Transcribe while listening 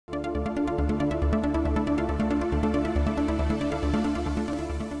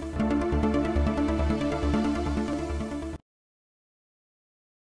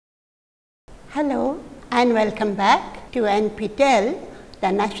Hello and welcome back to NPTEL,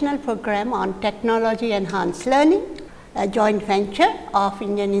 the National Program on Technology Enhanced Learning, a joint venture of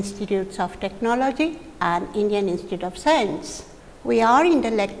Indian Institutes of Technology and Indian Institute of Science. We are in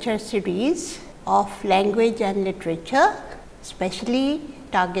the lecture series of language and literature, specially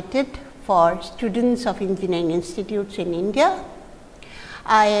targeted for students of engineering institutes in India.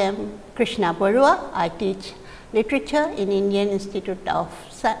 I am Krishna Barua. I teach literature in Indian Institute of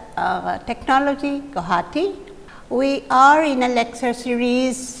Technology, Guwahati. We are in a lecture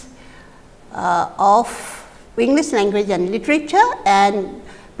series of English language and literature, and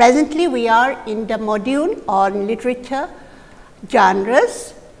presently we are in the module on literature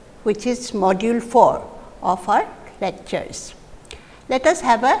genres, which is module 4 of our lectures. Let us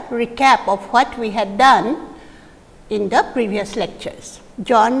have a recap of what we had done in the previous lectures.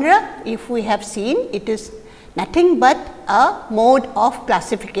 Genre, if we have seen, it is nothing but a mode of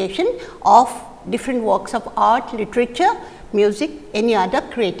classification of different works of art, literature, music, any other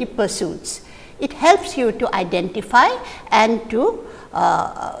creative pursuits. It helps you to identify and to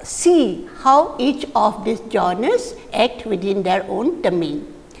see how each of these genres act within their own domain.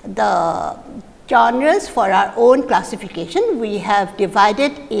 The genres for our own classification, we have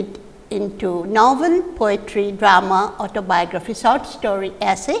divided it into novel, poetry, drama, autobiography, short story,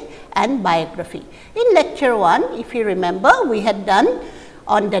 essay and biography. In lecture 1, if you remember, we had done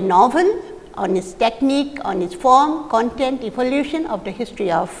on the novel, on its technique, on its form, content, evolution of the history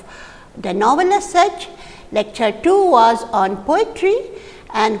of the novel as such. Lecture 2 was on poetry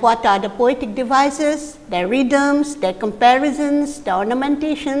and what are the poetic devices, their rhythms, their comparisons, the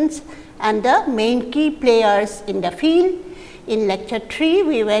ornamentations and the main key players in the field. In lecture 3,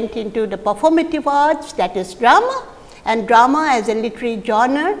 we went into the performative arts, that is drama, and drama as a literary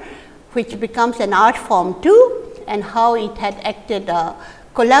genre which becomes an art form too, and how it had acted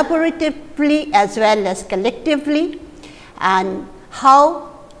collaboratively as well as collectively, and how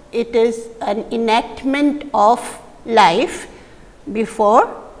it is an enactment of life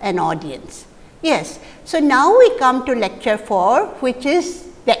before an audience. Yes, so now we come to lecture 4, which is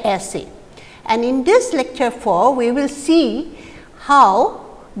the essay. And in this lecture 4, we will see how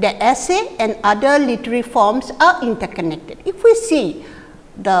the essay and other literary forms are interconnected. If we see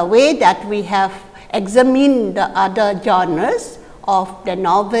the way that we have examined the other genres of the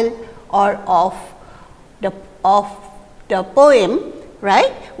novel or of the poem,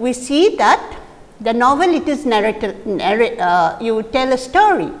 right, we see that the novel, it is you tell a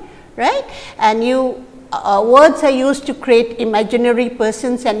story, right, and words are used to create imaginary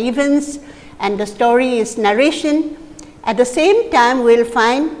persons and events, and the story is narration. At the same time, we will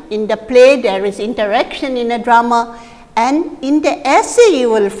find in the play there is interaction in a drama, and in the essay you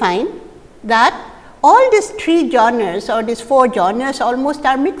will find that all these 3 genres or these 4 genres almost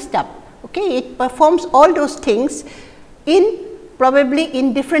are mixed up. Okay? It performs all those things probably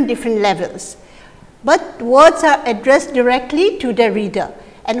in different levels, but words are addressed directly to the reader,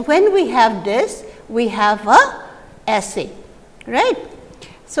 and when we have this, we have a essay, right.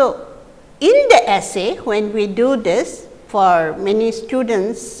 So, in the essay, when we do this for many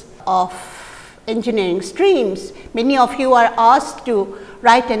students of engineering streams, many of you are asked to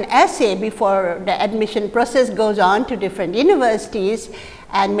write an essay before the admission process goes on to different universities,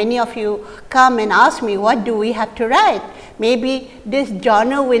 and many of you come and ask me, what do we have to write? Maybe this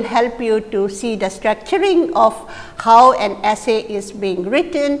genre will help you to see the structuring of how an essay is being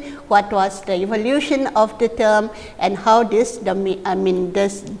written, what was the evolution of the term, and how this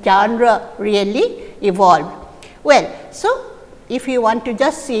genre really evolved. Well, so if you want to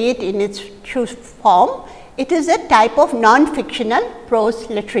just see it in its true form, it is a type of non-fictional prose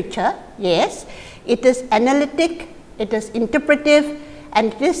literature. Yes, it is analytic, it is interpretive,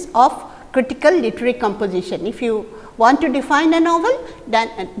 and it is of critical literary composition. If you want to define a novel,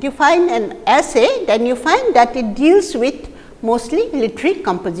 then define an essay, then you find that it deals with mostly literary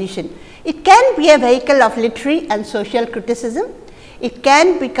composition. It can be a vehicle of literary and social criticism. It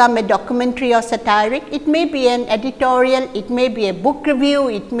can become a documentary or satiric. It may be an editorial, it may be a book review,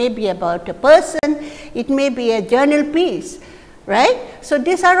 it may be about a person, it may be a journal piece, right. So,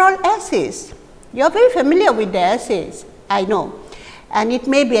 these are all essays. You are very familiar with the essays, I know, and it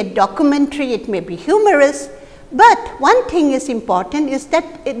may be a documentary, it may be humorous, but one thing is important is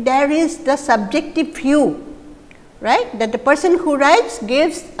that there is the subjective view, right, that the person who writes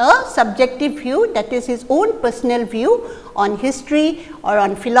gives a subjective view, that is his own personal view on history or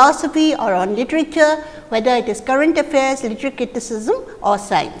on philosophy or on literature, whether it is current affairs, literary criticism or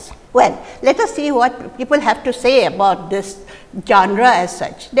science. Well, let us see what people have to say about this genre as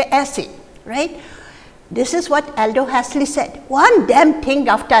such, the essay, right. This is what Aldous Huxley said, one damn thing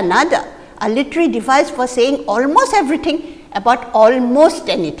after another. a literary device for saying almost everything about almost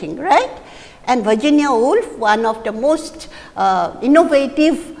anything, right? And Virginia Woolf, one of the most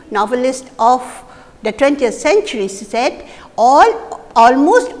innovative novelists of the 20th century, said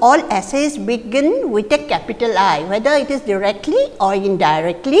almost all essays begin with a capital I, whether it is directly or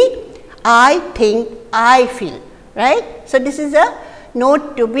indirectly. I think, I feel, right. So, this is a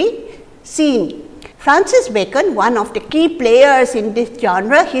note to be seen. Francis Bacon, one of the key players in this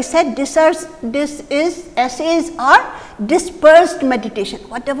genre, he said essays are dispersed meditation.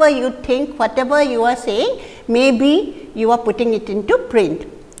 Whatever you think, whatever you are saying, maybe you are putting it into print.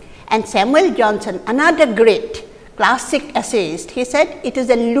 And Samuel Johnson, another great classic essayist, he said it is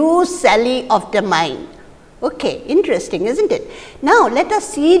a loose sally of the mind. Okay, interesting, isn't it? Now, let us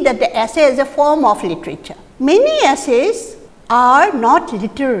see that the essay is a form of literature. Many essays are not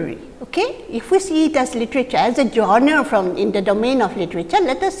literary. Okay? If we see it as literature, as a genre from in the domain of literature,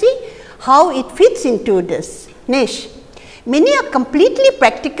 let us see how it fits into this niche. Many are completely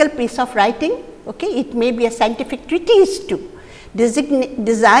practical piece of writing. Okay? It may be a scientific treatise too,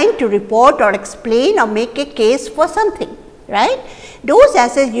 designed to report or explain or make a case for something, right. Those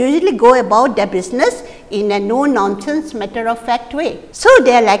essays usually go about their business in a no nonsense, matter of fact way. So,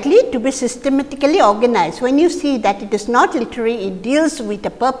 they are likely to be systematically organized. When you see that it is not literary, it deals with a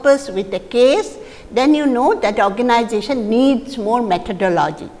purpose, with a case, then you know that organization needs more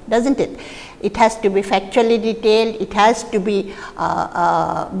methodology, doesn't it? It has to be factually detailed, it has to be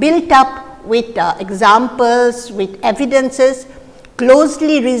built up with examples, with evidences,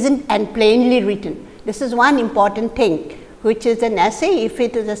 closely reasoned and plainly written. This is one important thing, which is an essay. If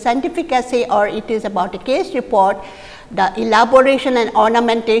it is a scientific essay or it is about a case report, the elaboration and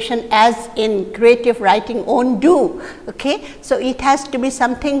ornamentation as in creative writing won't do. Okay? So, it has to be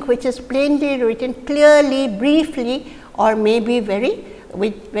something which is plainly written, clearly, briefly, or maybe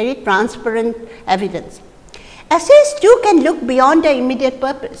with very transparent evidence. Essays too can look beyond their immediate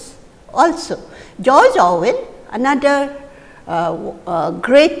purpose also. George Orwell, another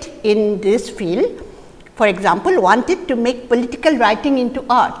great in this field, for example, wanted to make political writing into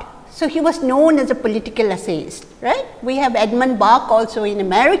art. So, he was known as a political essayist, right. We have Edmund Burke also in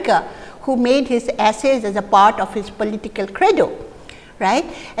America, who made his essays as a part of his political credo, right.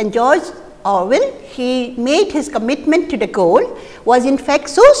 And George Orwell, he made his commitment to the goal was in fact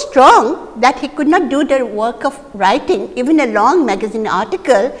so strong that he could not do the work of writing even a long magazine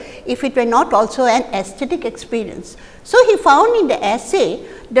article if it were not also an aesthetic experience. So, he found in the essay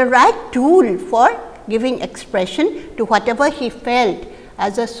the right tool for giving expression to whatever he felt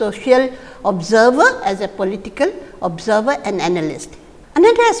as a social observer, as a political observer and analyst.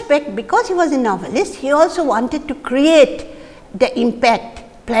 Another aspect, because he was a novelist, he also wanted to create the impact,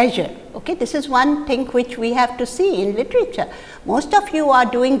 pleasure. Okay? This is one thing which we have to see in literature. Most of you are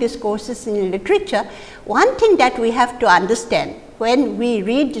doing these courses in literature. One thing that we have to understand when we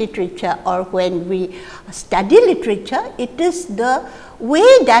read literature or when we study literature, it is the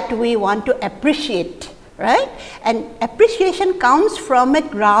way that we want to appreciate, right. And appreciation comes from a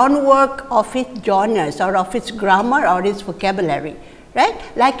groundwork of its genres or of its grammar or its vocabulary, right.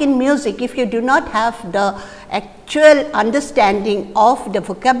 Like in music, if you do not have the actual understanding of the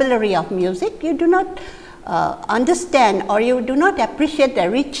vocabulary of music, you do not understand or you do not appreciate the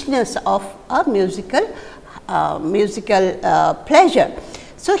richness of a musical pleasure.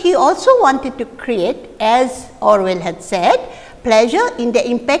 So, he also wanted to create, as Orwell had said, pleasure in the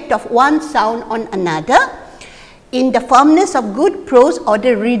impact of one sound on another, in the firmness of good prose or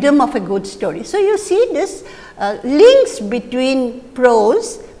the rhythm of a good story. So, you see this links between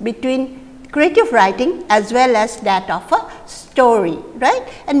prose, between creative writing as well as that of a story, right.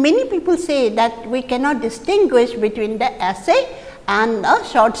 And many people say that we cannot distinguish between the essay and a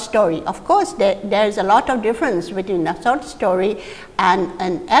short story. Of course, there is a lot of difference between a short story and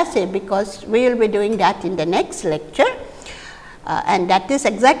an essay, because we will be doing that in the next lecture. And that is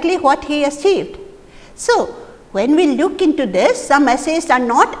exactly what he achieved. So, when we look into this, some essays are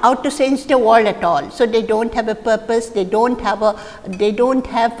not out to change the world at all. So, they do not have a purpose, they do not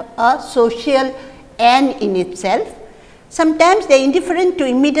have a social end in itself. Sometimes they are indifferent to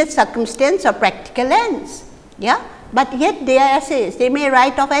immediate circumstance or practical ends, yeah. But yet they are essays, they may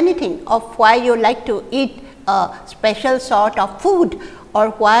write of anything, of why you like to eat a special sort of food, or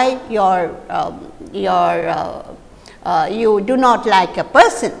why you do not like a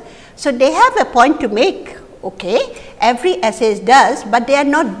person. So, they have a point to make, okay. Every essay does, but they are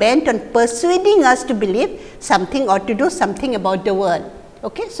not bent on persuading us to believe something or to do something about the world.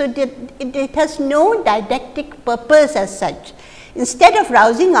 Okay. So, it has no didactic purpose as such. Instead of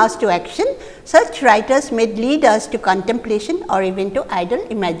rousing us to action, such writers may lead us to contemplation or even to idle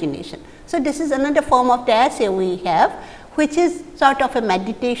imagination. So, this is another form of the essay we have, which is sort of a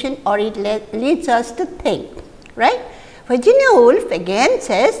meditation, or it leads us to think, right. Virginia Woolf again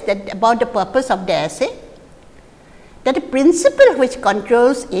says that about the purpose of the essay, that the principle which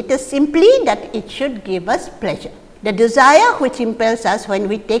controls it is simply that it should give us pleasure. The desire which impels us when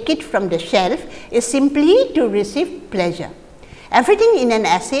we take it from the shelf is simply to receive pleasure. Everything in an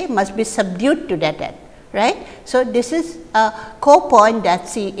essay must be subdued to that end, right. So, this is a core point that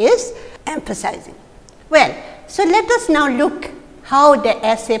she is emphasizing. Well, so let us now look how the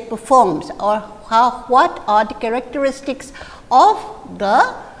essay performs, or what are the characteristics of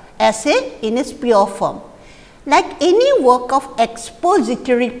the essay in its pure form. Like any work of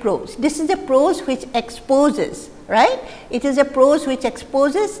expository prose, this is a prose which exposes, right. It is a prose which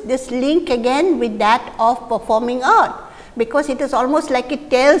exposes, this link again with that of performing art, because it is almost like it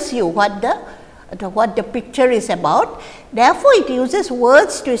tells you what the picture is about. Therefore, it uses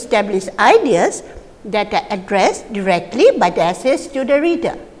words to establish ideas that are addressed directly by the essayist to the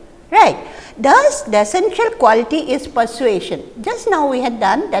reader, right. Thus, the essential quality is persuasion. Just now we had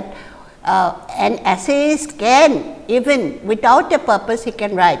done that an essayist can, even without a purpose, he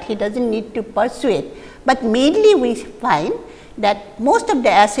can write, he does not need to persuade, but mainly we find that most of the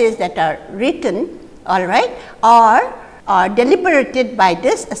essays that are written, all right, are deliberated by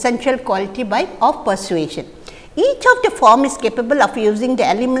this essential quality of persuasion. Each of the form is capable of using the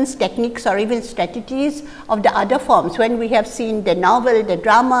elements, techniques, or even strategies of the other forms. When we have seen the novel, the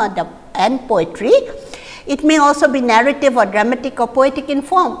drama, and poetry, it may also be narrative or dramatic or poetic in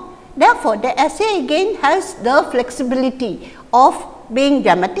form. Therefore, the essay again has the flexibility of being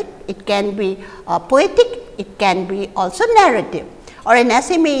dramatic, it can be poetic, it can be also narrative, or an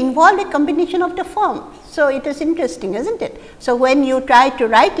essay may involve a combination of the form. So, it is interesting, is not it? So, when you try to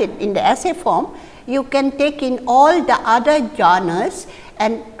write it in the essay form, you can take in all the other genres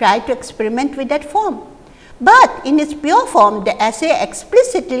and try to experiment with that form. But in its pure form, the essay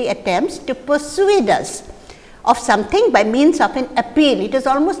explicitly attempts to persuade us of something by means of an appeal. It is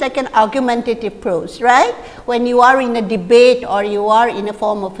almost like an argumentative prose, right. When you are in a debate or you are in a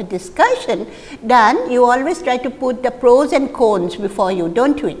form of a discussion, then you always try to put the pros and cons before you, do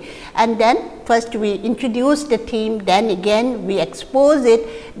not we? And then first we introduce the theme, then again we expose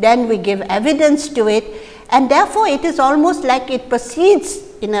it, then we give evidence to it, and therefore, it is almost like it proceeds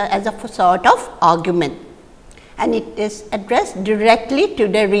as a sort of argument, and it is addressed directly to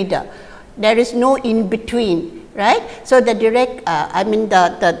the reader. There is no in between, right. So, the direct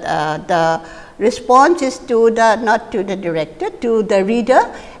the response is to the, not to the director, to the reader,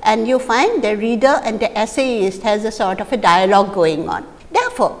 and you find the reader and the essayist has a sort of a dialogue going on.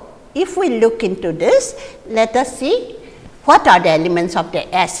 Therefore, if we look into this, let us see what are the elements of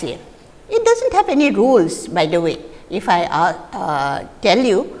the essay. It does not have any rules, by the way. If I tell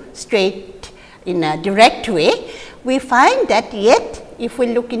you straight in a direct way, we find that yet if we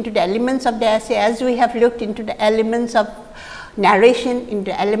look into the elements of the essay, as we have looked into the elements of narration,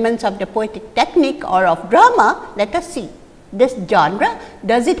 into elements of the poetic technique or of drama, let us see this genre,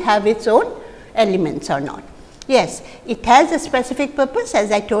 does it have its own elements or not? Yes, it has a specific purpose,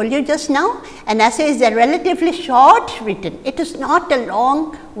 as I told you just now. An essay is a relatively short written, it is not a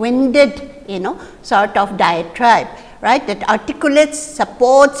long winded sort of diatribe, right, that articulates,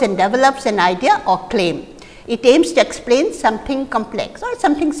 supports and develops an idea or claim. It aims to explain something complex or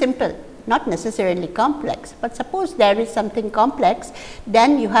something simple, not necessarily complex, but suppose there is something complex,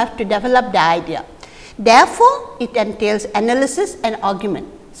 then you have to develop the idea. Therefore, it entails analysis and argument.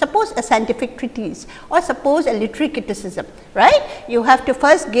 Suppose a scientific treatise or suppose a literary criticism, right. You have to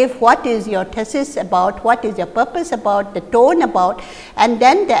first give what is your thesis about, what is your purpose about, the tone about, and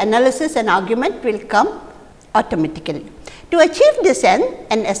then the analysis and argument will come automatically. To achieve this end,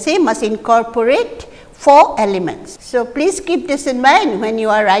 an essay must incorporate 4 elements. So, please keep this in mind when you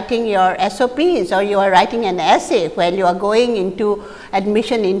are writing your SOPs or you are writing an essay when you are going into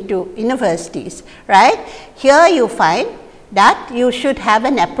admission into universities, right. Here you find that you should have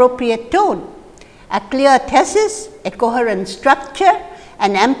an appropriate tone, a clear thesis, a coherent structure,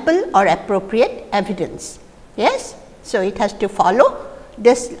 an ample or appropriate evidence. Yes. So, it has to follow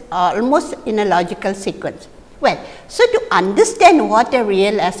this almost in a logical sequence. Well, so to understand what a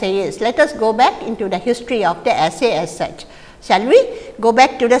real essay is, let us go back into the history of the essay as such. Shall we go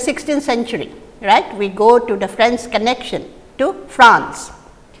back to the 16th century, right? We go to the French connection to France.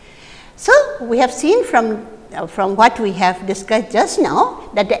 So, we have seen from what we have discussed just now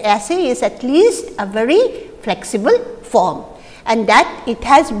that the essay is at least a very flexible form, and that it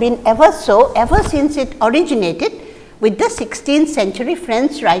has been ever since it originated with the 16th century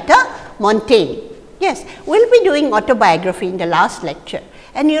French writer Montaigne. Yes, we will be doing autobiography in the last lecture,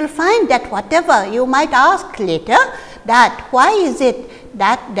 And you will find that whatever you might ask later, that why is it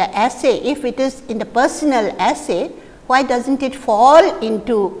that the essay, if it is in the personal essay, why doesn't it fall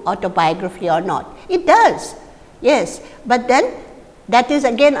into autobiography or not? It does, yes, but then that is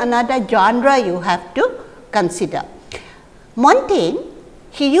again another genre you have to consider. Montaigne,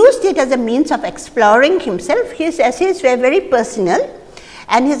 he used it as a means of exploring himself. His essays were very personal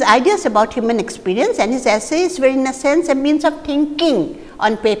and his ideas about human experience, and his essays were in a sense a means of thinking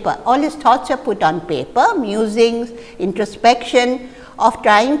on paper. All his thoughts are put on paper, musings, introspection, of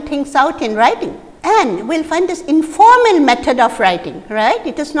trying things out in writing. And we will find this informal method of writing, right.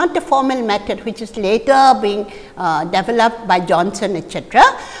 It is not the formal method which is later being developed by Johnson, etc.,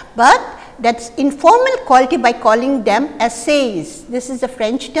 but that is informal quality by calling them essays. This is a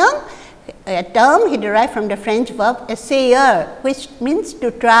French term, a term he derived from the French verb essayer, which means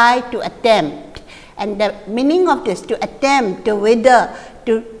to try, to attempt. And the meaning of this, to attempt, to wither,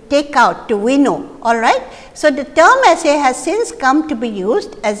 to take out, to winnow, all right. So, the term essay has since come to be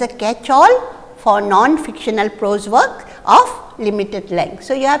used as a catch-all for non-fictional prose work of limited length.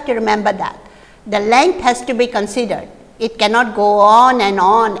 So, you have to remember that the length has to be considered. It cannot go on and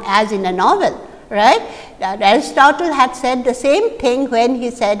on as in a novel, right. Aristotle had said the same thing when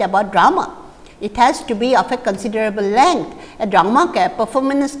he said about drama. It has to be of a considerable length. A drama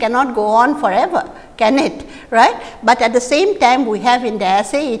performance cannot go on forever, can it, right. But at the same time we have in the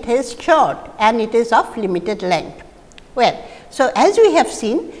essay, it is short and it is of limited length. Well, so as we have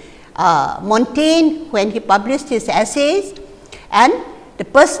seen, Montaigne, when he published his essays and the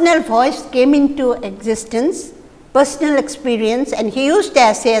personal voice came into existence, personal experience, and he used the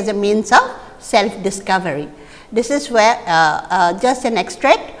essay as a means of self-discovery. This is where just an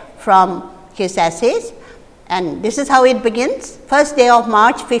extract from his essays, and this is how it begins. First day of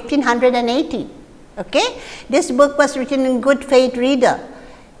March 1580. Okay? This book was written in good faith reader.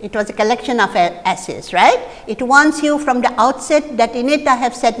 It was a collection of essays, right. It warns you from the outset that in it I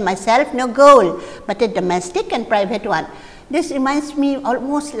have set myself no goal, but a domestic and private one. This reminds me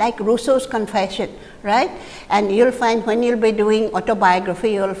almost like Rousseau's Confession, right. And you will find when you will be doing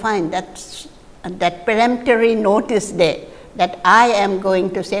autobiography, you will find that peremptory note is there, that I am going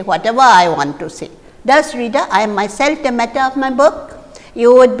to say whatever I want to say. Thus, reader, I am myself the matter of my book.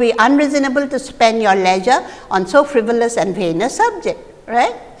 You would be unreasonable to spend your leisure on so frivolous and vain a subject,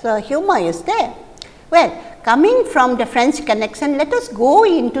 right. So, humor is there. Well, coming from the French connection, let us go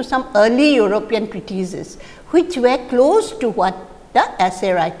into some early European treatises, which were close to what the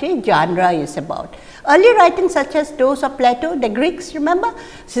essay writing genre is about. Early writings such as those of Plato, the Greeks, remember,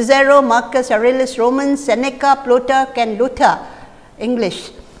 Cicero, Marcus Aurelius, Romans, Seneca, Plutarch and Luther, English,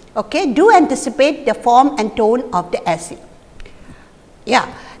 okay, do anticipate the form and tone of the essay.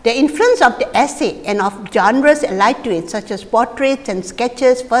 Yeah, the influence of the essay and of genres allied to it, such as portraits and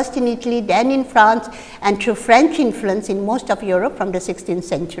sketches, first in Italy, then in France, and through French influence in most of Europe from the 16th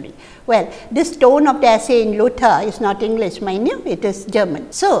century. Well, this tone of the essay in Luther is not English, mind you, it is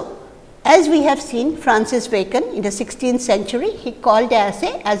German. So, as we have seen, Francis Bacon in the 16th century, he called the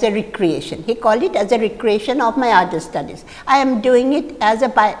essay as a recreation. He called it as a recreation of my other studies. I am doing it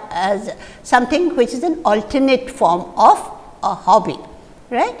as something which is an alternate form of a hobby,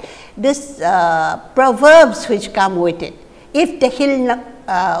 right. This proverbs which come with it. If the hill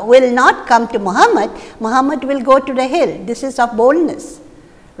will not come to Muhammad, Muhammad will go to the hill. This is of boldness,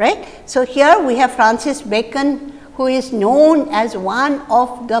 right. So, here we have Francis Bacon, who is known as one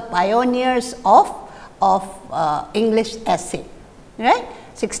of the pioneers of English essay, right,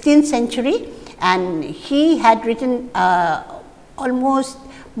 16th century, and he had written almost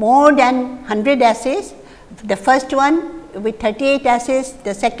more than 100 essays. The first one with 38 essays,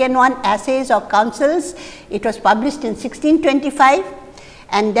 the second one Essays or Counsels, it was published in 1625.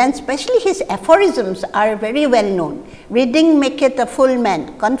 And then especially his aphorisms are very well known. Reading maketh a full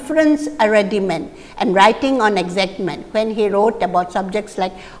man, conference a ready man, and writing on exactment. When he wrote about subjects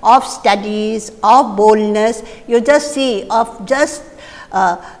like of studies, of boldness, you just see of just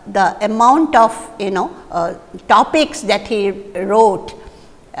the amount of topics that he wrote,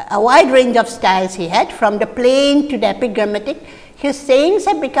 a wide range of styles he had, from the plain to the epigrammatic. His sayings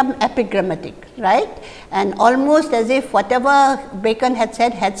have become epigrammatic, right, and almost as if whatever Bacon had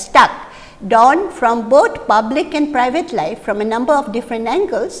said had stuck, drawn from both public and private life from a number of different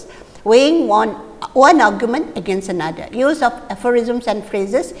angles, weighing one argument against another. Use of aphorisms and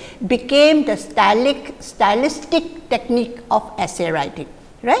phrases became the stylistic technique of essay writing,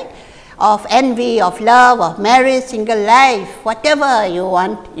 right, of envy, of love, of marriage, single life, whatever you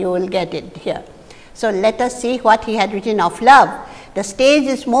want, you will get it here. So, let us see what he had written of love. The stage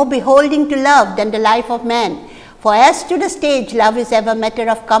is more beholding to love than the life of man, For as to the stage, love is ever matter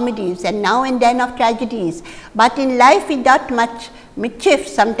of comedies, and now and then of tragedies. But in life it doth much mischief,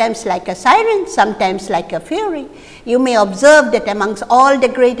 sometimes like a siren, sometimes like a fury. You may observe that amongst all the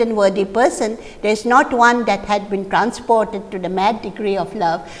great and worthy person, there is not one that had been transported to the mad degree of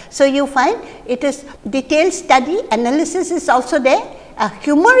love. So you find it is detailed study, analysis is also there,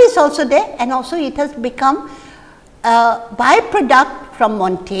 humor is also there, and also it has become a byproduct from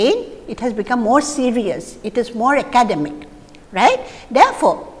Montaigne. It has become more serious, it is more academic, right.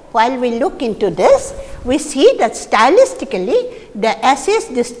 Therefore, while we look into this, we see that stylistically the essay's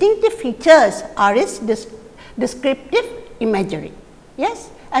distinctive features are its descriptive imagery. Yes,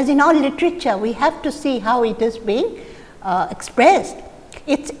 as in all literature, we have to see how it is being expressed.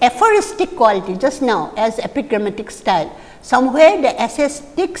 Its aphoristic quality, just now as epigrammatic style, somewhere the essay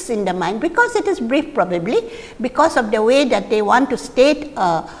sticks in the mind because it is brief, probably because of the way that they want to state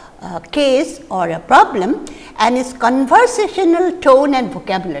a case or a problem, and its conversational tone and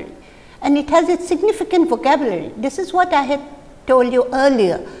vocabulary, and it has its significant vocabulary. This is what I had told you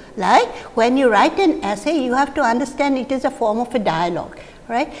earlier, like when you write an essay, you have to understand it is a form of a dialogue,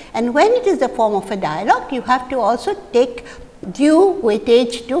 right, and when it is a form of a dialogue, you have to also take due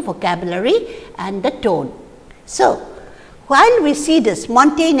weightage to vocabulary and the tone. So, while we see this,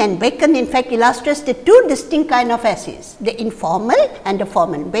 Montaigne and Bacon in fact illustrates the two distinct kind of essays, the informal and the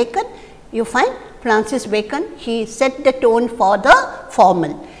formal. Bacon, you find Francis Bacon, he set the tone for the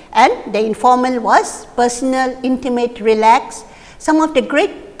formal, and the informal was personal, intimate, relaxed. Some of the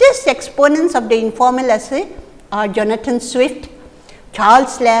greatest exponents of the informal essay are Jonathan Swift,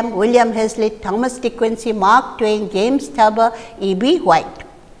 Charles Lamb, William Hazlitt, Thomas De Quincey, Mark Twain, James Thurber, E.B. White.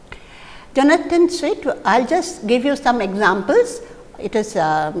 Jonathan Swift, I will just give you some examples. It is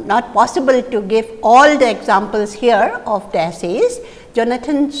not possible to give all the examples here of the essays.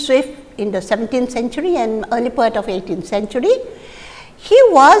 Jonathan Swift in the 17th century and early part of 18th century, he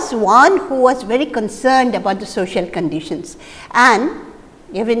was one who was very concerned about the social conditions, and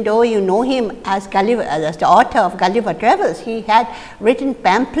even though you know him as Gulliver, as the author of Gulliver Travels, he had written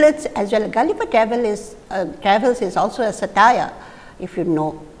pamphlets as well. Gulliver Travels is also a satire, if you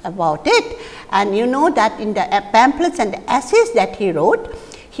know about it, and you know that in the pamphlets and the essays that he wrote,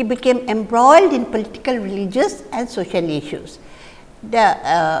 he became embroiled in political, religious and social issues.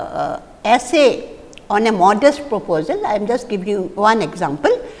 The essay on a modest proposal, I am just giving you one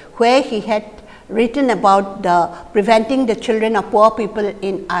example, where he had written about preventing the children of poor people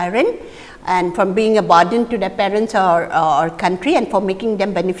in Ireland and from being a burden to their parents or country, and for making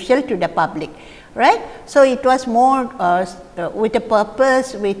them beneficial to the public. Right. So, it was more with a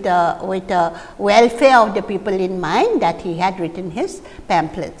purpose, with a welfare of the people in mind that he had written his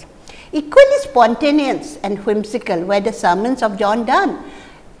pamphlets. Equally spontaneous and whimsical were the sermons of John Donne.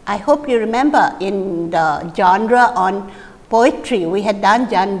 I hope you remember in the genre on poetry, we had done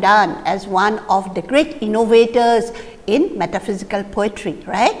John Donne as one of the great innovators in metaphysical poetry,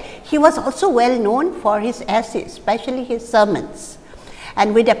 right. He was also well known for his essays, especially his sermons,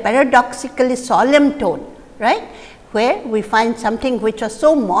 and with a paradoxically solemn tone, right, where we find something which was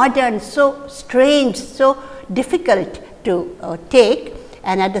so modern, so strange, so difficult to take,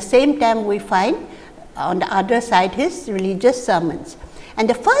 and at the same time we find on the other side his religious sermons. And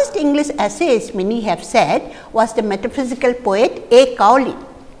the first English essayist, many have said, was the metaphysical poet A. Cowley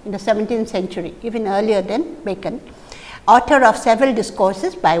in the 17th century, even earlier than Bacon, author of several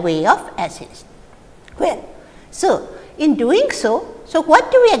discourses by way of essays. Well, so in doing so,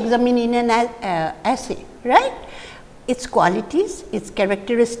 what do we examine in an essay, right? Its qualities, its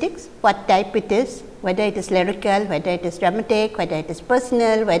characteristics, what type it is, whether it is lyrical, whether it is dramatic, whether it is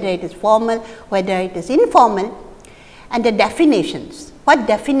personal, whether it is formal, whether it is informal, and the definitions. What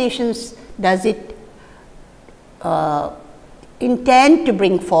definitions does it intend to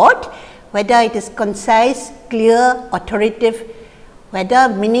bring forth, whether it is concise, clear, authoritative, whether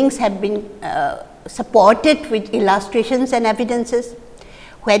meanings have been supported with illustrations and evidences,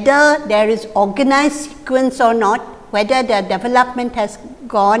 whether there is organized sequence or not, whether the development has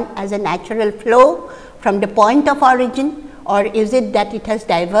gone as a natural flow from the point of origin, or is it that it has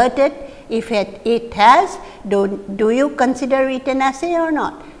diverted. If it has, do you consider it an essay or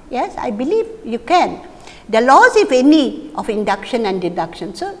not? Yes, I believe you can. The laws, if any, of induction and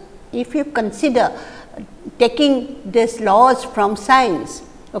deduction. So, if you consider taking these laws from science,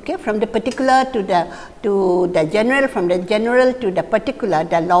 okay, from the particular to the general, from the general to the particular,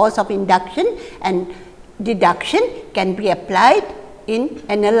 the laws of induction and deduction can be applied in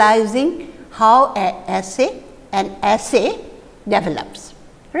analyzing how an essay develops,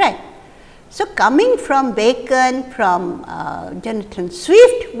 right. So, coming from Bacon, from Jonathan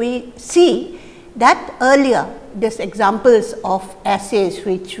Swift, we see that earlier, these examples of essays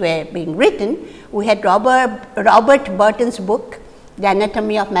which were being written, we had Robert Burton's book, The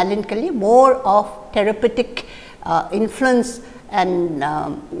Anatomy of Melancholy, more of therapeutic influence and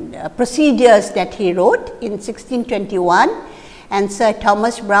procedures that he wrote in 1621, and Sir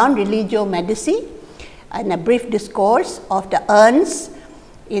Thomas Browne, Religio Medici, and a brief discourse of the urns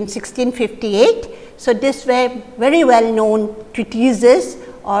in 1658. So, these were very well known treatises,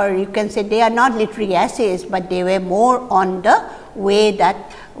 or you can say they are not literary essays, but they were more on the way that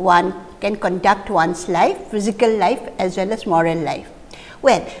one can conduct one's life, physical life as well as moral life.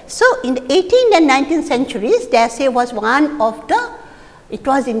 Well, so in the 18th and 19th centuries, the essay was one of the, it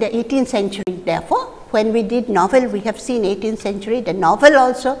was in the 18th century, therefore, when we did novel, we have seen 18th century, the novel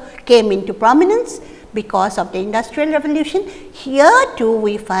also came into prominence because of the Industrial Revolution. Here too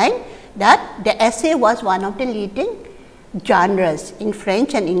we find that the essay was one of the leading genres in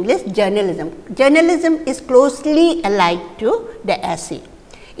French and English journalism. Journalism is closely allied to the essay.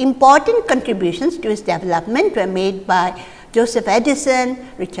 Important contributions to its development were made by Joseph Addison,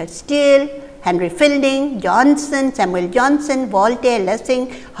 Richard Steele, Henry Fielding, Johnson, Samuel Johnson, Voltaire,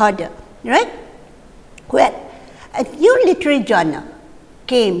 Lessing, Herder, right. Well, a new literary genre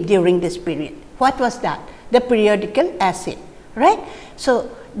came during this period. What was that? The periodical essay, right. So,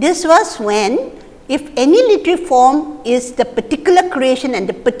 this was when, if any literary form is the particular creation and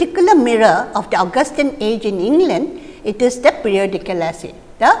the particular mirror of the Augustan age in England, it is the periodical essay,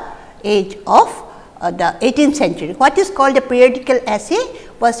 the age of the 18th century. What is called a periodical essay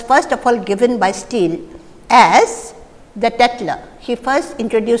was first of all given by Steele as the Tatler. He first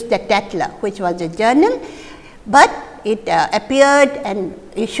introduced the Tatler, which was a journal, but it appeared and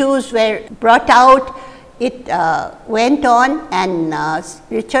issues were brought out. It went on, and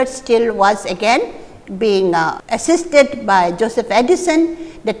Richard Steele was again being assisted by Joseph Addison.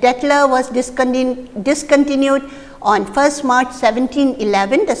 The Tatler was discontinued on 1st March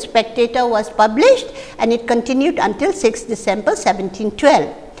 1711. The Spectator was published, and it continued until 6th December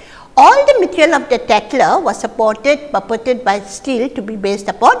 1712. All the material of the Tatler was purported by Steele to be based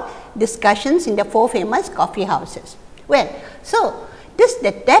upon discussions in the 4 famous coffee houses. Well, so this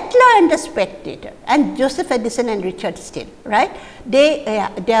the Tatler and the Spectator and Joseph Addison and Richard Steele, right? They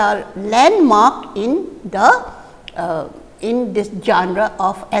are landmark in the in this genre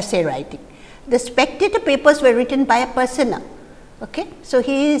of essay writing. The Spectator papers were written by a persona. Okay? So,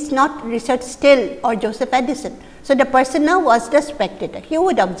 he is not Richard Steele or Joseph Addison. So, the persona was the Spectator. He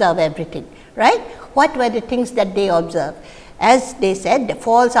would observe everything, right? What were the things that they observed? As they said, the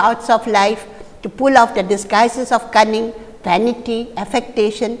false arts of life, to pull off the disguises of cunning, vanity,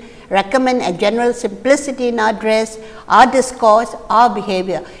 affectation, recommend a general simplicity in our dress, our discourse, our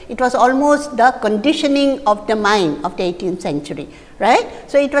behavior. It was almost the conditioning of the mind of the 18th century, right.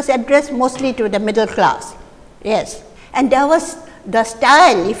 So, it was addressed mostly to the middle class, yes. And there was the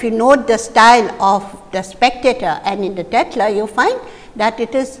style, if you note the style of the Spectator and in the Tatler, you find that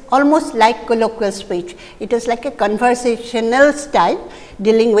it is almost like colloquial speech. It is like a conversational style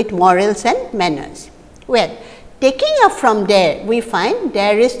dealing with morals and manners. Well, taking up from there, we find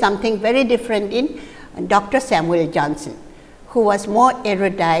there is something very different in Dr. Samuel Johnson, who was more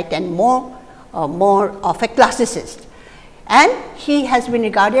erudite and more of a classicist. And he has been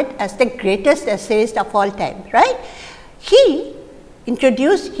regarded as the greatest essayist of all time, right. He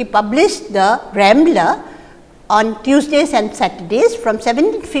published the Rambler on Tuesdays and Saturdays from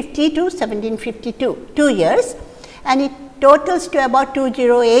 1750 to 1752, 2 years, and it totals to about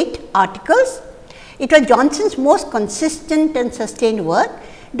 208 articles. It was Johnson's most consistent and sustained work,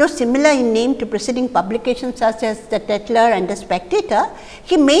 though similar in name to preceding publications such as the Tatler and the Spectator.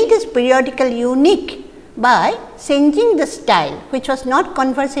 He made his periodical unique by changing the style, which was not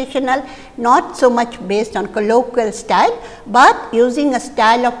conversational, not so much based on colloquial style, but using a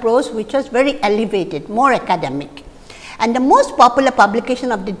style of prose which was very elevated, more academic. And the most popular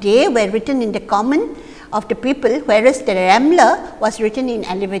publication of the day were written in the common of the people, whereas the Rambler was written in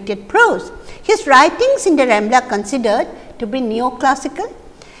elevated prose. His writings in the Rambler are considered to be neoclassical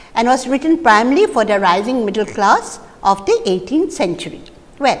and was written primarily for the rising middle class of the 18th century.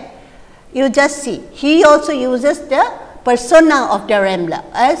 Well, you just see, he also uses the persona of the Rambler,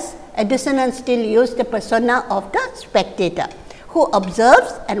 as Addison and Steele used the persona of the Spectator, who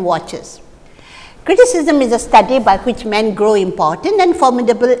observes and watches. Criticism is a study by which men grow important and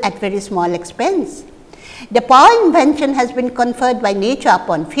formidable at very small expense. The power of invention has been conferred by nature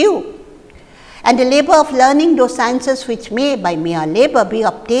upon few, and the labor of learning those sciences which may by mere labor be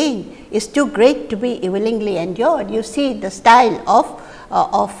obtained is too great to be willingly endured. You see the style of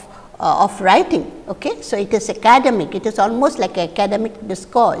of writing. Okay. So, it is academic, it is almost like an academic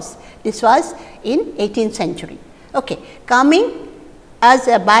discourse. This was in 18th century. Okay. Coming as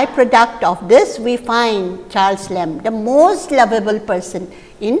a byproduct of this, we find Charles Lamb, the most lovable person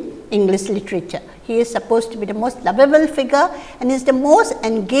in English literature. He is supposed to be the most lovable figure and is the most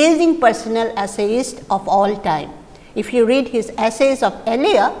engaging personal essayist of all time. If you read his essays of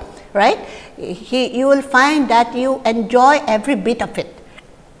Elia, right, you will find that you enjoy every bit of it.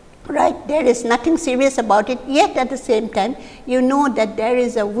 Right, there is nothing serious about it, yet at the same time you know that there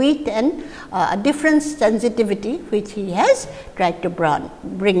is a wit and a different sensitivity which he has tried to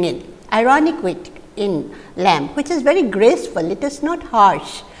bring in. Ironic wit in Lamb, which is very graceful, it is not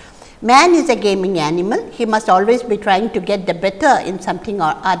harsh. Man is a gaming animal, he must always be trying to get the better in something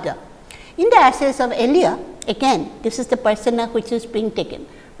or other. In the essays of Elia, again this is the persona which is being taken,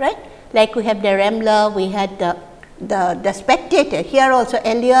 right, like we have the Rambler, we had the Spectator. Here also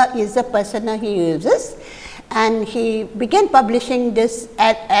Elia is the persona he uses, and he began publishing this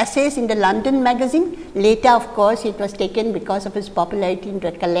essays in the London magazine. Later, of course, it was taken because of his popularity into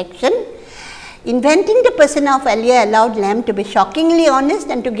a collection. Inventing the persona of Elia allowed Lamb to be shockingly honest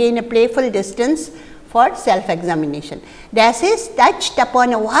and to gain a playful distance for self-examination. The essays touched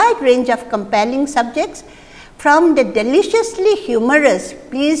upon a wide range of compelling subjects, from the deliciously humorous,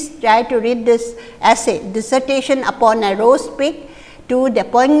 please try to read this essay, Dissertation upon a Roast Pig, to the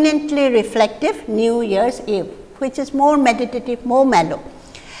poignantly reflective New Year's Eve, which is more meditative, more mellow.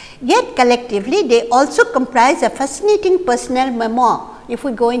 Yet collectively, they also comprise a fascinating personal memoir. If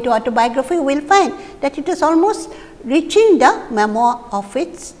we go into autobiography, we will find that it is almost reaching the memoir of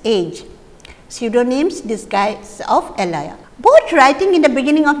its age. Pseudonyms, disguise of Elia. Both writing in the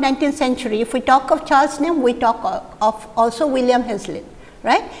beginning of 19th century, if we talk of Charles Lamb, we talk of also William Hazlitt,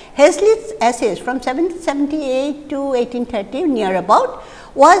 right. Hazlitt's essays from 1778 to 1830 near about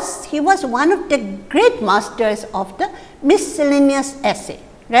he was one of the great masters of the miscellaneous essay,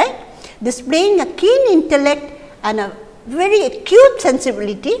 right, displaying a keen intellect and a very acute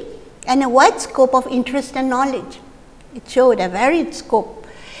sensibility and a wide scope of interest and knowledge. It showed a varied scope.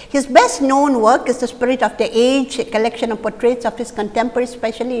 His best known work is The Spirit of the Age, a collection of portraits of his contemporaries,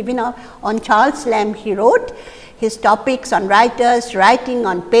 especially even on Charles Lamb he wrote. His topics on writers, writing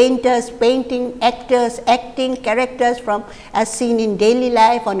on painters, painting, actors, acting, characters from as seen in daily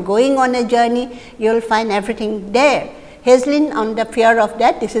life, on going on a journey, you will find everything there. Hazlitt on the fear of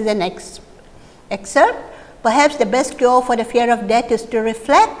death, this is an excerpt. Perhaps the best cure for the fear of death is to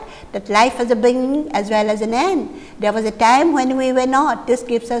reflect that life has a beginning as well as an end. There was a time when we were not, this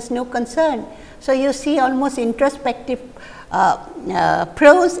gives us no concern. So, you see almost introspective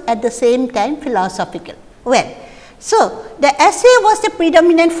prose at the same time philosophical. Well, so the essay was the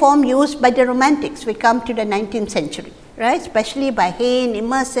predominant form used by the Romantics. We come to the 19th century, right, especially by Heine,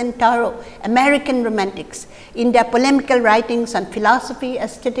 Emerson, Thoreau, American Romantics in their polemical writings on philosophy,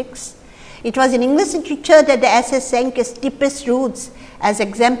 aesthetics. It was in English literature that the essay sank its deepest roots, as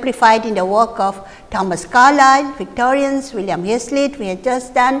exemplified in the work of Thomas Carlyle, Victorians, William Hazlitt, we had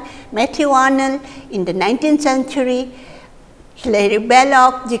just done, Matthew Arnold in the 19th century, Hilary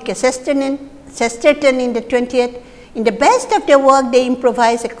Belloc, G.K. Chesterton in the 20th. In the best of their work, they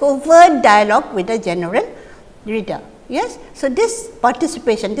improvise a covert dialogue with the general reader. Yes? So, this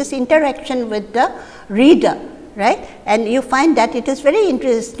participation, this interaction with the reader, right, and you find that it is very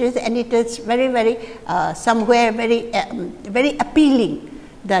interesting and it is very somewhere very appealing,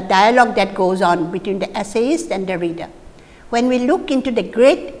 the dialogue that goes on between the essayist and the reader. When we look into the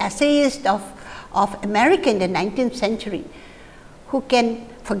great essayist of America in the 19th century, who can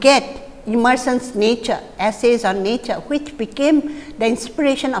forget Emerson's Nature, essays on nature, which became the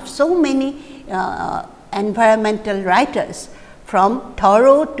inspiration of so many environmental writers, from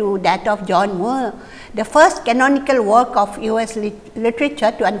Thoreau to that of John Muir, the first canonical work of US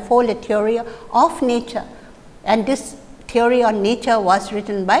literature to unfold a theory of nature, and this theory on nature was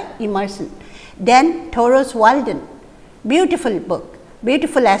written by Emerson. Then Thoreau's Walden, beautiful book,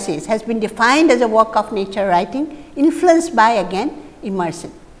 beautiful essays, has been defined as a work of nature writing, influenced by again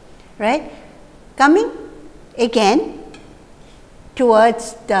Emerson, right. Coming again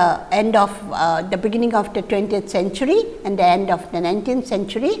towards the end of the beginning of the 20th century and the end of the 19th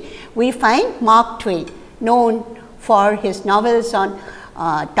century, we find Mark Twain, known for his novels on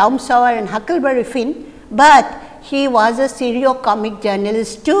Tom Sawyer and Huckleberry Finn, but he was a serio-comic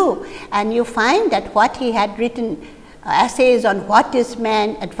journalist too, and you find that what he had written, essays on What is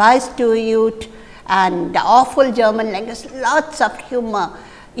Man, Advice to Youth, and the awful German language, lots of humor,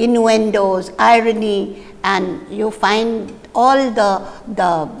 innuendos, irony, and you find all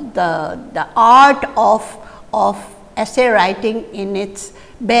the art of essay writing in its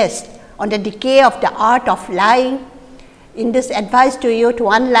best on the decay of the art of lying. In this advice to youth,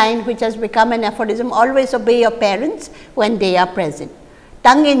 one line which has become an aphorism: always obey your parents when they are present.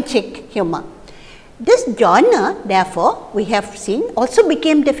 Tongue-in-cheek humor. This genre, therefore, we have seen also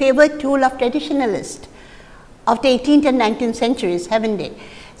became the favorite tool of traditionalists of the 18th and 19th centuries, haven't they?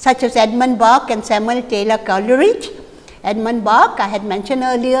 Such as Edmund Burke and Samuel Taylor Coleridge. Edmund Burke, I had mentioned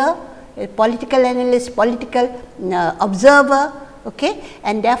earlier, a political analyst, political observer, okay,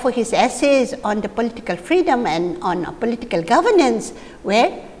 and therefore his essays on the political freedom and on political governance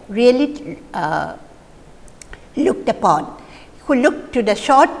were really looked upon, who looked to the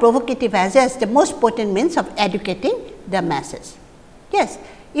short provocative essay as the most potent means of educating the masses. Yes,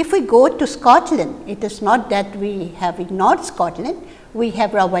 if we go to Scotland, it is not that we have ignored Scotland, we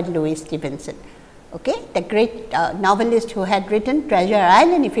have Robert Louis Stevenson, okay, the great novelist who had written Treasure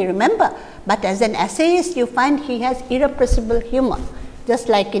Island, if you remember, but as an essayist you find he has irrepressible humor, just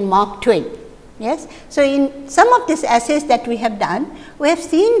like in Mark Twain. Yes. So, in some of these essays that we have done, we have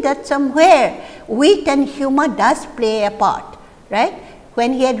seen that somewhere wit and humor does play a part, right.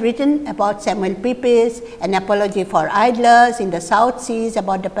 When he had written about Samuel Pepys, An Apology for Idlers, in the South Seas,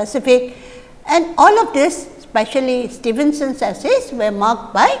 about the Pacific, and all of this, especially Stevenson's essays, were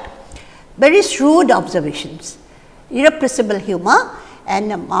marked by very shrewd observations, irrepressible humor,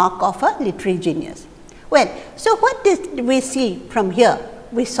 and a mark of a literary genius. Well, so what did we see from here?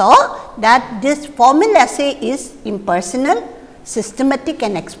 We saw that this formal essay is impersonal, systematic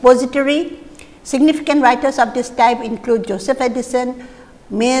and expository. Significant writers of this type include Joseph Addison,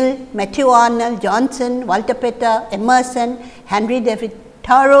 Mill, Matthew Arnold, Johnson, Walter Pater, Emerson, Henry David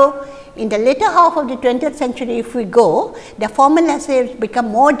Thoreau. In the later half of the 20th century, if we go, the formal essay has become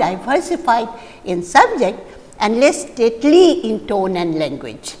more diversified in subject and less stately in tone and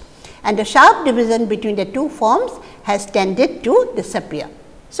language, and the sharp division between the two forms has tended to disappear.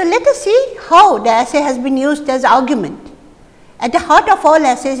 So, let us see how the essay has been used as argument. At the heart of all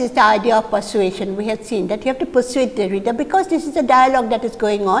essays is the idea of persuasion. We have seen that you have to persuade the reader, because this is a dialogue that is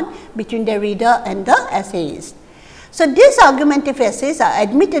going on between the reader and the essayist. So, these argumentative essays are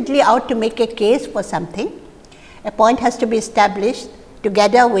admittedly out to make a case for something. A point has to be established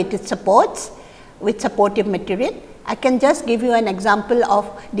together with its supports, with supportive material. I can just give you an example of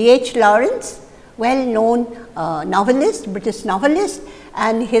D.H. Lawrence, well known novelist, British novelist,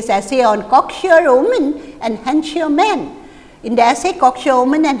 and his essay on Cocksure Woman and Hampshire Man. In the essay Cocksure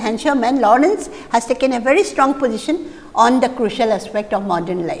Woman and Hampshire Man, Lawrence has taken a very strong position on the crucial aspect of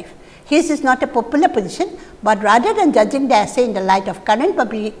modern life. His is not a popular position, but rather than judging the essay in the light of current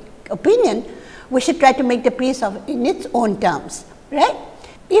public opinion, we should try to make the piece in its own terms, right.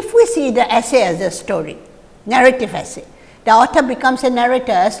 If we see the essay as a story, narrative essay, the author becomes a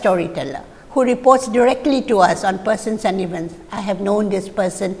narrator, a storyteller, who reports directly to us on persons and events. I have known this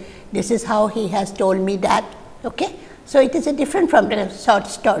person, this is how he has told me that, okay. So, it is a different from the short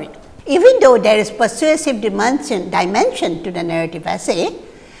story. Even though there is persuasive dimension to the narrative essay,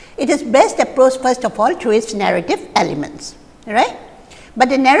 it is best approached first of all through its narrative elements, right. But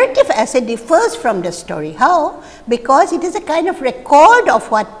the narrative essay differs from the story. How? Because it is a kind of record of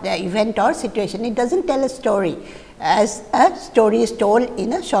what the event or situation. It does not tell a story as a story is told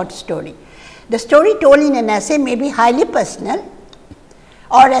in a short story. The story told in an essay may be highly personal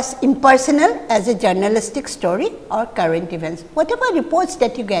or as impersonal as a journalistic story or current events. Whatever reports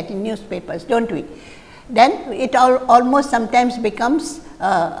that you get in newspapers, do not we? Then it almost sometimes becomes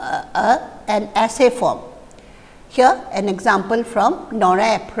an essay form. Here an example from Nora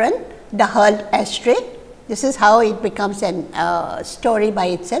Ephron, The Hurled Ashtray. This is how it becomes a story by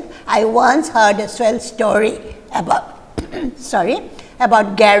itself. I once heard a swell story about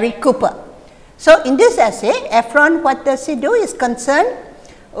about Gary Cooper. So, in this essay, Ephron, what does she do, is concerned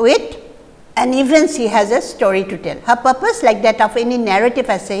with an event. She has a story to tell. Her purpose, like that of any narrative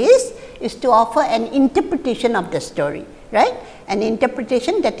essayist, is to offer an interpretation of the story, right. An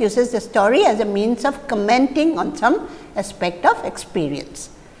interpretation that uses the story as a means of commenting on some aspect of experience.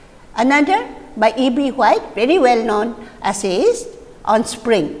 Another by E.B. White, very well known essayist, on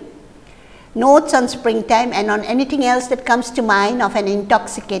spring. Notes on springtime and on anything else that comes to mind of an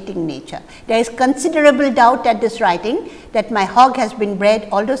intoxicating nature. There is considerable doubt at this writing that my hog has been bred,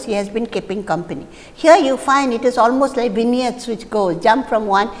 although she has been keeping company. Here you find it is almost like vignettes which jump from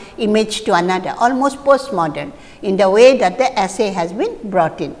one image to another, almost postmodern in the way that the essay has been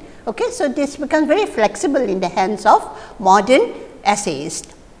brought in. Okay, so, this becomes very flexible in the hands of modern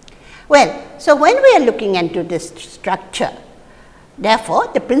essayists. Well, so when we are looking into this structure, therefore,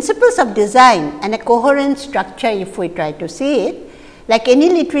 the principles of design and a coherent structure, if we try to see it, like any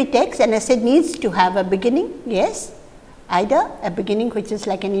literary text, an essay needs to have a beginning, yes, either a beginning which is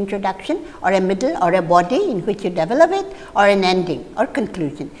like an introduction, or a middle, or a body in which you develop it, or an ending or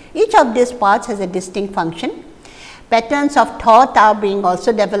conclusion. Each of these parts has a distinct function. Patterns of thought are being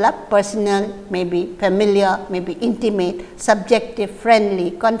also developed, personal, maybe familiar, maybe intimate, subjective,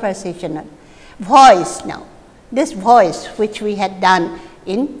 friendly, conversational. Voice now, this voice which we had done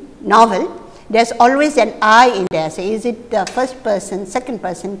in novel, there is always an I in the essay. Is it the first person, second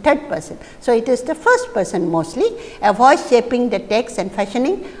person, third person? So, it is the first person mostly, a voice shaping the text and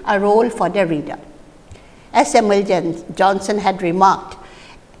fashioning a role for the reader. As Samuel Johnson had remarked,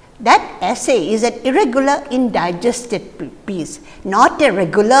 that essay is an irregular, indigested piece, not a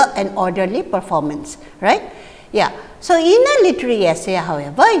regular and orderly performance, right? Yeah. So, in a literary essay,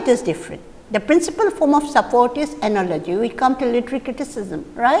 however, it is different. The principal form of support is analogy. We come to literary criticism,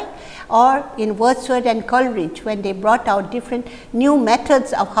 right? Or in Wordsworth and Coleridge, when they brought out different new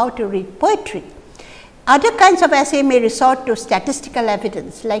methods of how to read poetry. Other kinds of essay may resort to statistical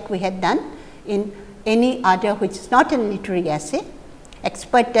evidence, like we had done in any other which is not a literary essay,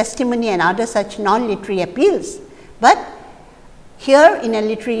 expert testimony and other such non-literary appeals. But here in a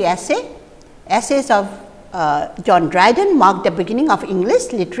literary essay, essays of John Dryden marked the beginning of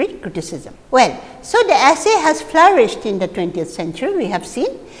English literary criticism. Well, so the essay has flourished in the 20th century, we have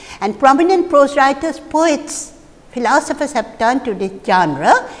seen, and prominent prose writers, poets, philosophers have turned to this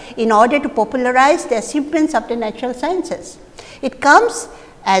genre in order to popularize the achievements of the natural sciences. It comes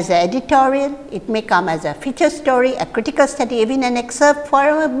as an editorial, it may come as a feature story, a critical study, even an excerpt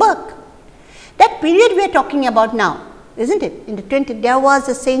for a book. That period we are talking about now, isn't it? In the 20th, there was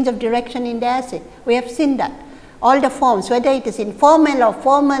a change of direction in the essay. We have seen that. All the forms, whether it is informal or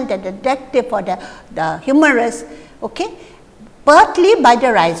formal, the detective or the humorous, okay, partly by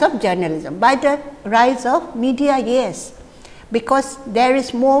the rise of journalism, by the rise of media, yes, because there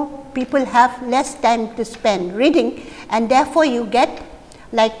is more, people have less time to spend reading, and therefore, you get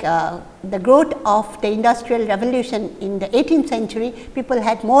like the growth of the industrial revolution in the 18th century, people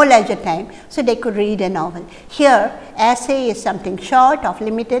had more leisure time, so they could read a novel. Here, essay is something short, of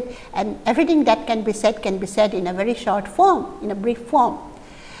limited, and everything that can be said in a very short form, in a brief form.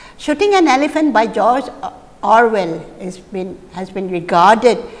 Shooting an Elephant by George Orwell has been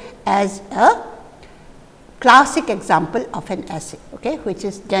regarded as a classic example of an essay, okay, which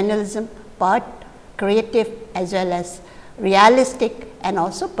is journalism, part creative as well as realistic and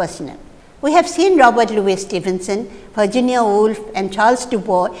also personal. We have seen Robert Louis Stevenson, Virginia Woolf and Charles Du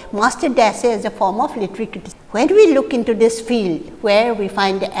Bois mastered the essay as a form of literary criticism. When we look into this field where we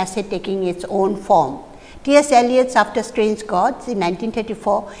find the essay taking its own form, T.S. Eliot's After Strange Gods in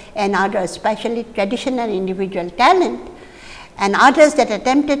 1934 and others, especially traditional and individual talent, and others that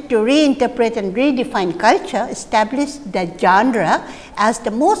attempted to reinterpret and redefine culture, established the genre as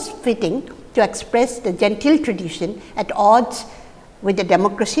the most fitting to express the genteel tradition at odds with the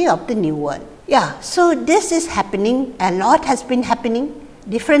democracy of the new world. Yeah, so this is happening, a lot has been happening,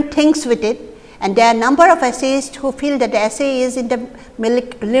 different things with it, and there are a number of essayists who feel that the essay is in the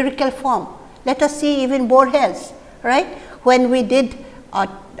lyrical form. Let us see even Borges, right? When we did,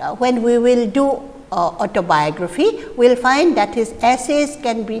 when we will do autobiography, we will find that his essays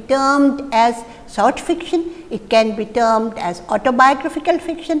can be termed as short fiction, it can be termed as autobiographical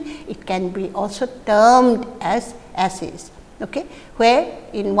fiction, it can be also termed as essays, okay, where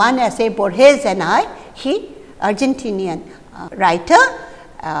in one essay Borges and he Argentinian writer,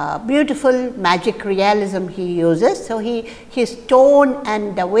 beautiful magic realism he uses. So, his tone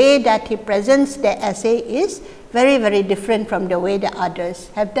and the way that he presents the essay is very, very different from the way the others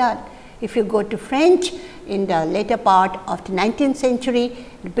have done. If you go to French in the later part of the 19th century,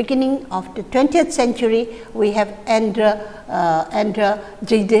 the beginning of the 20th century, we have André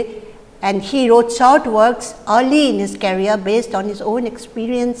Gide, and he wrote short works early in his career based on his own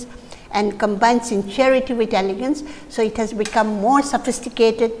experience and combined sincerity with elegance. So, it has become more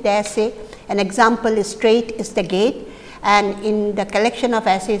sophisticated, the essay. An example is Straight is the Gate, and in the collection of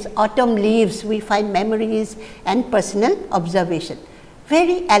essays Autumn Leaves, we find memories and personal observation.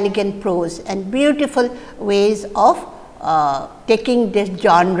 Very elegant prose and beautiful ways of taking this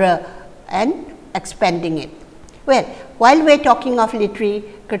genre and expanding it. Well, while we are talking of literary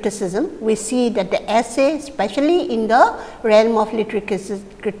criticism, we see that the essay, especially in the realm of literary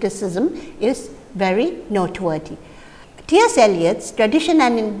criticism, is very noteworthy. T.S. Eliot's Tradition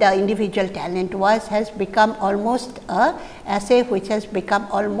and the Individual Talent has become almost a essay which has become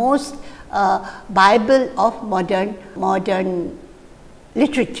almost a Bible of modern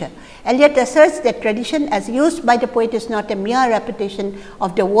literature. Eliot asserts that tradition as used by the poet is not a mere repetition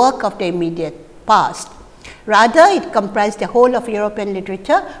of the work of the immediate past. Rather, it comprised the whole of European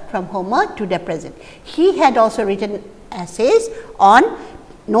literature from Homer to the present. He had also written essays on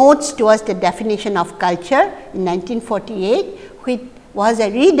notes towards the definition of culture in 1948, which was a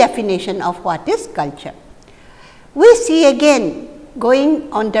redefinition of what is culture. We see again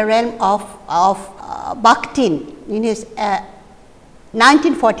going on the realm of Bakhtin in his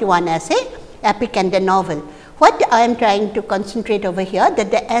 1941 essay, Epic and the Novel. What I am trying to concentrate over here,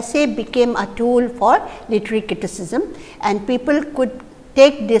 that the essay became a tool for literary criticism, and people could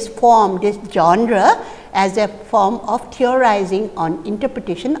take this form, this genre, as a form of theorizing on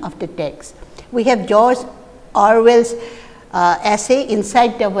interpretation of the text. We have George Orwell's essay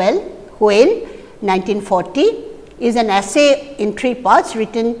Inside the Whale, 1940, is an essay in 3 parts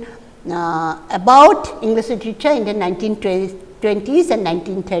written about English literature in the 1920s and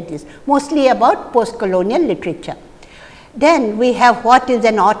 1930s, mostly about post-colonial literature. Then we have What is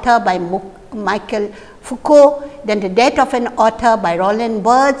an Author by Michel Foucault, then The Death of an Author by Roland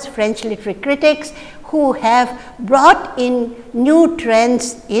Barthes, French literary critics who have brought in new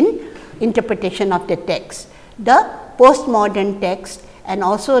trends in interpretation of the text, the postmodern text, and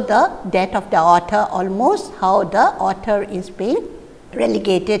also the death of the author, almost how the author is being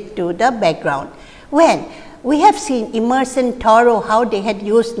relegated to the background. Well, we have seen Emerson, Thoreau, how they had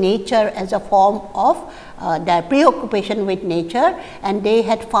used nature as a form of their preoccupation with nature, and they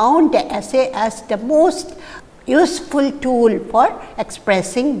had found the essay as the most useful tool for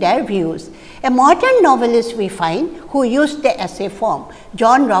expressing their views. A modern novelist we find who used the essay form,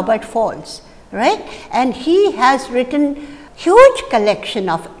 John Robert Falls, right, and he has written huge collection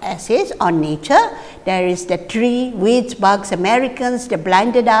of essays on nature. There is The Tree, Weeds, Bugs, Americans, The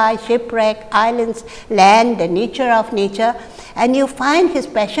Blinded Eye, Shipwreck, Islands, Land, The Nature of Nature, and you find his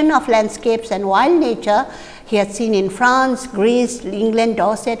passion of landscapes and wild nature. He has seen in France, Greece, England,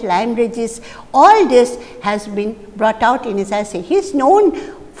 Dorset, Lyme Regis. All this has been brought out in his essay. He is known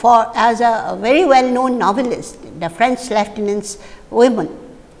for as a very well known novelist, the French Lieutenant's Women.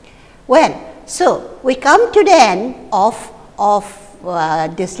 Well, so we come to the end of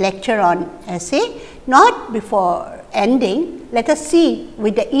this lecture on essay. Not before ending, let us see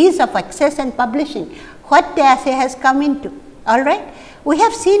with the ease of access and publishing what the essay has come into. All right, we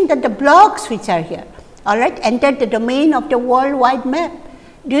have seen that the blogs which are here, all right, entered the domain of the World Wide Web.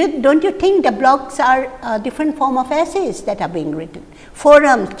 Don't you think the blogs are a different form of essays that are being written?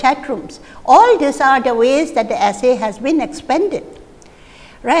 Forums, chat rooms, all these are the ways that the essay has been expanded.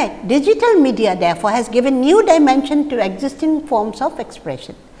 Right. Digital media therefore has given new dimension to existing forms of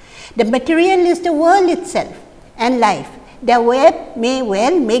expression. The material is the world itself and life. The web may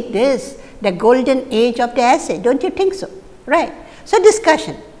well make this the golden age of the essay. Don't you think so? Right. So,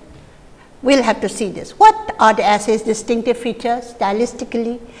 discussion. We will have to see this. What are the essay's distinctive features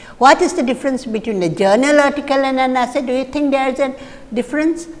stylistically? What is the difference between a journal article and an essay? Do you think there is a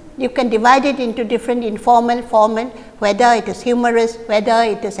difference? You can divide it into different informal, formal, whether it is humorous, whether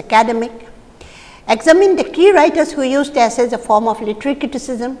it is academic. Examine the key writers who used essays as a form of literary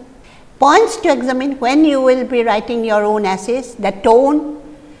criticism. Points to examine when you will be writing your own essays. The tone,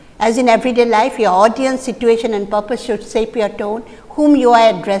 as in everyday life, your audience, situation and purpose should shape your tone, whom you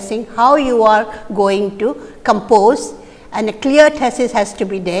are addressing, how you are going to compose, and a clear thesis has to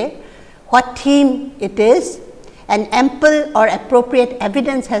be there, what theme it is, and ample or appropriate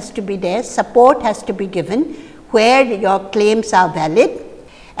evidence has to be there, support has to be given where your claims are valid.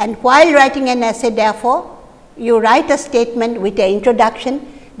 And while writing an essay, therefore, you write a statement with an introduction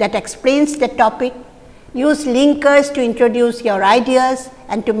that explains the topic, use linkers to introduce your ideas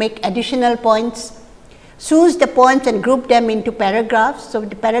and to make additional points, choose the points and group them into paragraphs. So,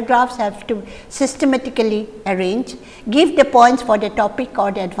 the paragraphs have to systematically arrange, give the points for the topic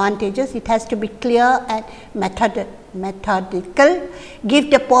or the advantages, it has to be clear and methodical,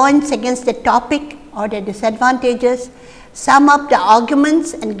 give the points against the topic or the disadvantages, sum up the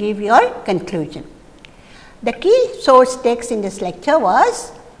arguments and give your conclusion. The key source text in this lecture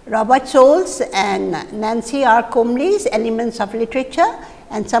was Robert Scholl's and Nancy R. Comley's Elements of Literature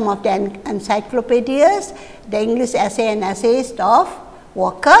and some of the encyclopedias, the English Essay and Essayist of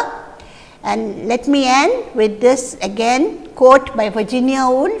Walker. And let me end with this again quote by Virginia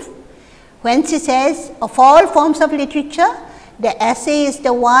Woolf, when she says, of all forms of literature, the essay is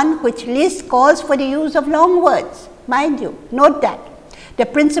the one which least calls for the use of long words. Mind you, note that. The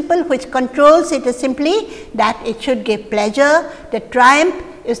principle which controls it is simply that it should give pleasure. The triumph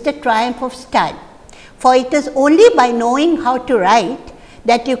is the triumph of style. For it is only by knowing how to write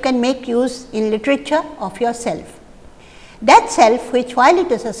that you can make use in literature of yourself. That self, which while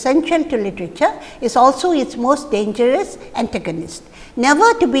it is essential to literature, is also its most dangerous antagonist.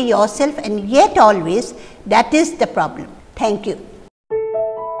 Never to be yourself and yet always, that is the problem. Thank you.